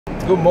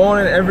Good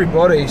morning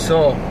everybody.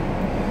 So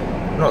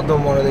I've not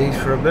done one of these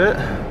for a bit.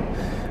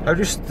 I've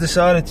just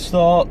decided to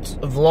start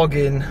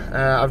vlogging.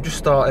 I've just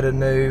started a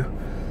new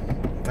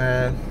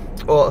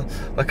or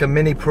like a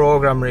mini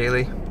program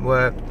really,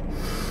 where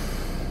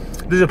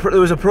there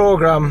was a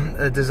program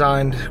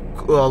designed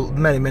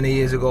many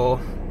years ago,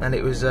 and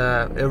it was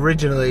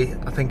originally,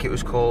 I think it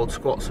was called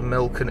Squats and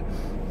Milk, and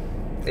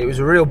it was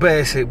a real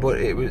basic,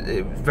 but it was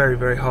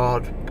very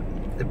hard,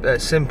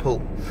 simple,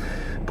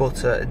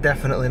 but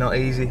definitely not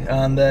easy.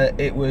 And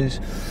it was,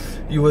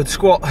 you would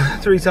squat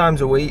 3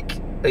 times a week.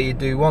 You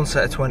do one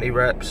set of 20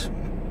 reps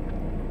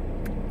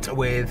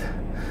with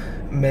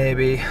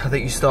maybe, I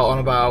think you start on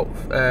about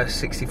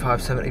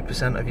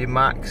 65-70% of your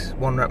max,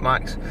 1 rep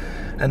max,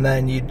 and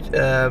then you'd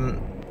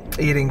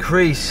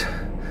increase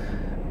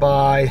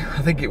by,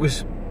 I think it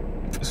was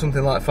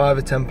something like 5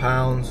 or 10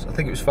 pounds. I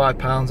think it was 5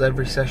 pounds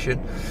every session,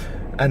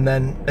 and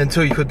then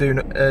until you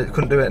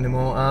couldn't do it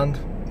anymore. And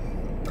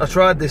I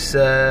tried this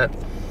a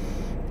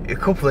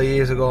couple of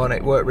years ago, and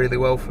it worked really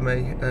well for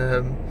me.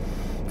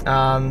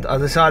 And I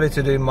decided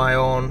to do my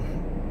own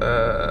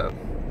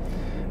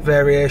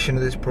variation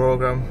of this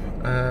program.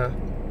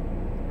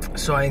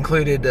 So I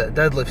included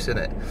deadlifts in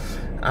it,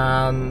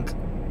 and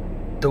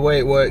the way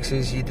it works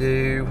is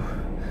you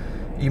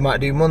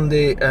might do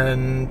Monday,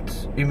 and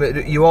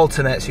you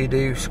alternate, so you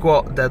do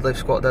squat,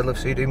 deadlift,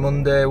 so you do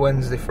Monday,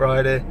 Wednesday,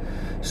 Friday.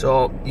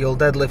 So you'll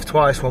deadlift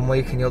twice one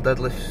week, and you'll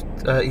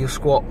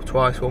squat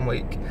twice one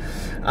week,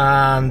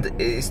 and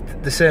it's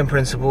the same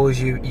principle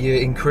as you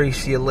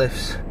increase your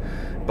lifts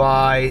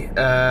by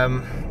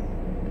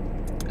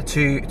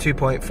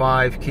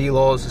 2.5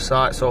 kilos a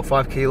side, so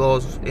 5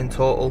 kilos in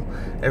total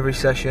every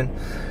session.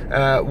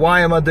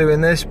 Why am I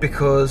doing this?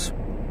 Because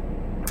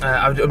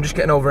I'm just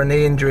getting over a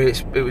knee injury.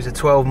 It was a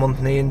 12-month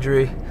knee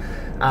injury,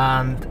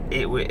 and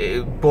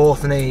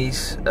both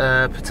knees,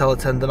 patellar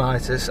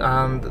tendonitis,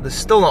 and they're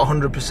still not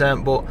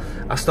 100%, but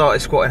I started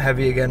squatting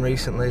heavy again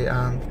recently,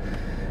 and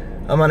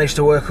I managed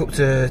to work up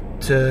to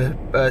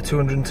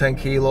 210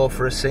 kilo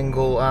for a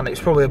single, and it's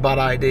probably a bad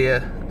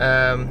idea,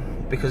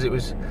 because I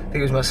think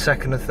it was my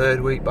 2nd or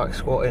 3rd week back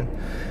squatting,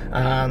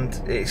 and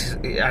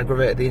it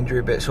aggravated the injury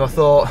a bit. So I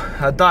thought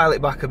I'd dial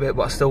it back a bit,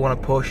 but I still want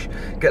to push,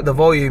 get the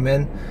volume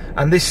in.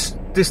 And this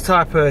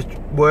type of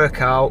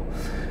workout,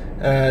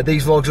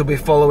 these vlogs will be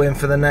following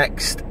for the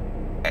next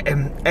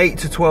 8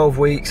 to 12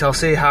 weeks. I'll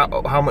see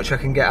how much I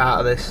can get out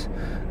of this,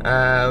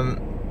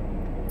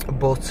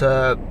 but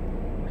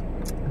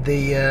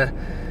the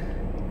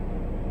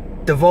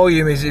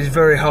volume is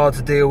very hard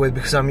to deal with,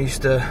 because I'm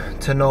used to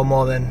no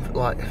more than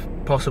like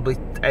possibly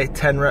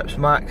 10 reps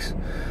max,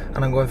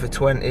 and I'm going for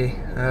 20.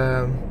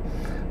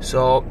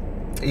 So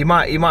you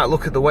might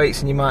look at the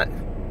weights, and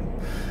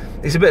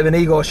it's a bit of an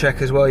ego check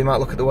as well. You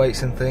might look at the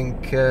weights and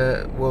think,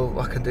 well,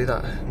 I can do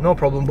that, no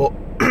problem. But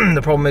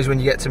the problem is when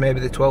you get to maybe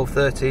the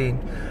 12-13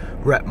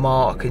 rep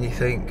mark, and you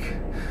think,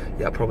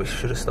 yeah, I probably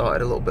should have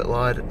started a little bit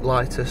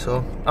lighter.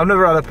 So I've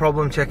never had a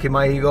problem checking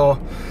my ego,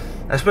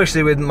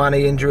 especially with my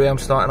knee injury. I'm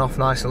starting off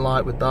nice and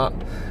light with that.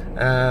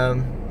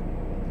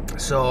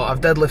 So I've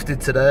deadlifted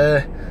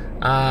today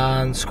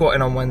and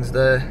squatting on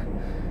Wednesday.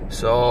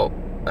 So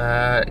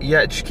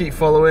yeah, just keep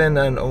following,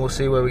 and we'll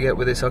see where we get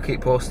with this. I'll keep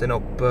posting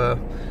up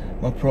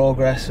my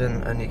progress,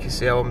 and you can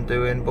see how I'm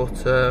doing.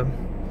 But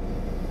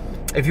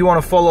if you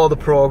want to follow the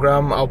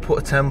program, I'll put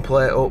a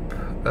template up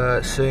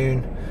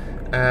soon.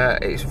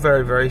 It's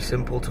very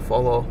simple to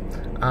follow,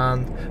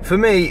 and for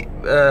me,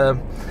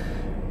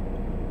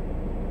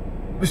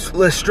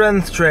 the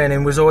strength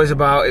training was always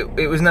about,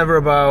 it was never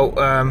about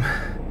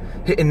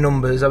hitting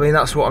numbers. I mean,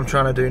 that's what I'm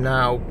trying to do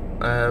now,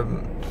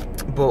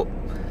 but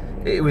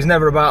it was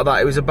never about that.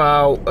 It was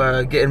about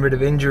getting rid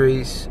of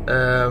injuries,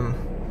 and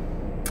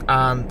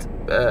I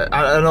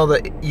know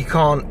that you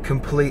can't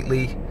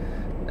completely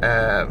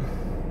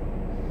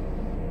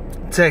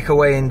take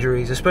away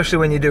injuries, especially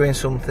when you're doing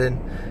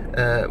something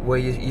where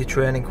you're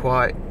training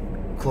quite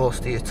close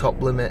to your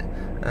top limit.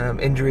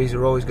 Injuries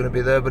are always going to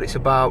be there, but it's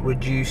about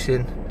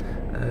reducing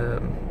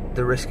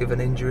the risk of an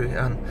injury.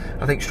 And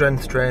I think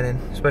strength training,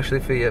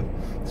 especially for your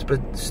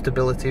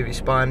stability of your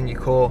spine and your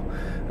core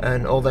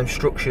and all them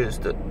structures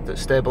that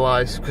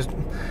stabilise, because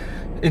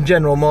in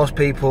general most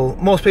people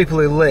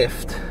who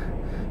lift,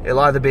 it'll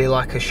either be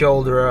like a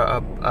shoulder,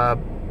 a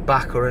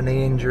back, or a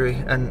knee injury.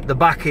 And the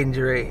back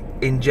injury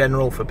in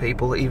general, for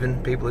people,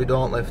 even people who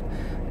don't lift,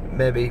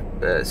 maybe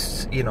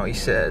you know, you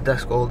sit at a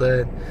desk all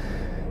day,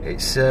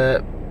 it's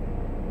your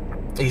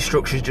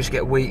structures just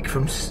get weak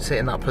from sitting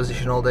in that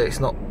position all day.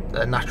 It's not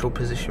a natural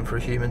position for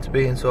a human to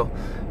be in. So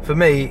for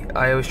me,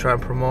 I always try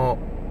and promote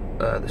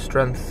the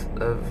strength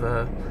of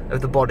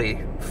the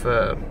body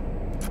for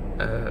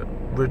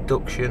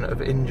reduction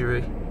of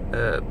injury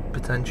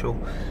potential,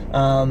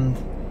 and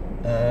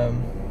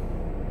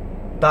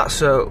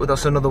that's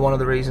another one of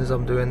the reasons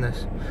I'm doing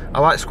this. I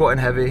like squatting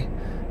heavy,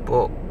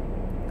 but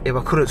if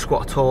I couldn't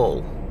squat at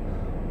all,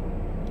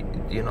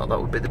 you know,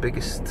 that would be the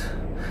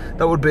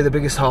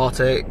biggest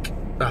heartache,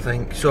 I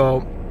think.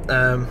 So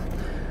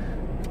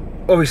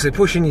obviously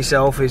pushing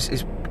yourself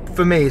is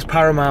for me is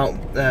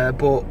paramount.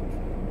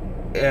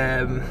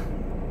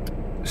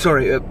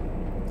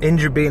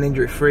 Being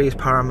injury free is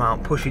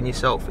paramount. Pushing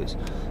yourself is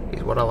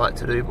what I like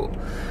to do. But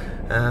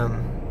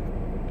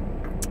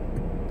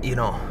you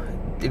know,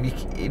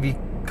 if you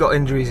got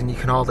injuries and you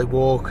can hardly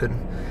walk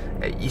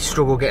and you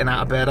struggle getting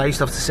out of bed, I used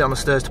to have to sit on the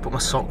stairs to put my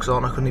socks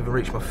on. I couldn't even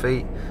reach my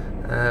feet,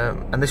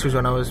 and this was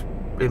when I was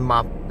in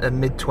my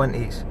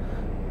mid-20s.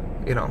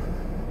 You know,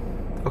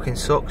 fucking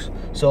sucks.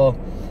 So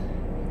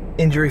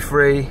injury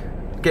free,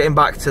 getting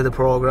back to the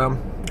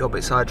program, got a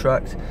bit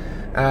sidetracked.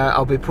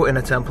 I'll be putting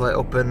a template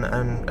up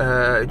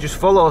and just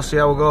follow, see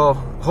how we go.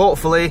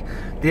 Hopefully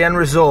the end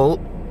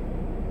result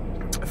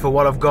for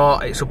what I've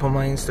got, it's up on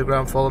my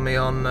Instagram. Follow me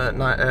on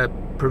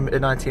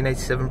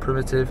 1987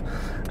 Primitive,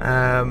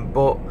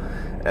 but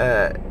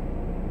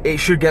it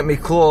should get me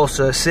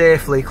closer,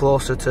 safely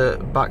closer to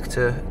back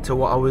to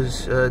what I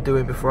was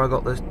doing before I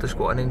got the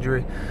squatting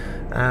injury,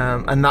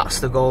 and that's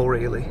the goal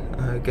really,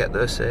 get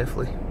there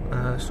safely.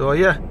 So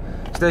yeah,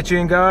 stay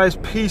tuned guys,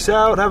 peace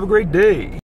out, have a great day.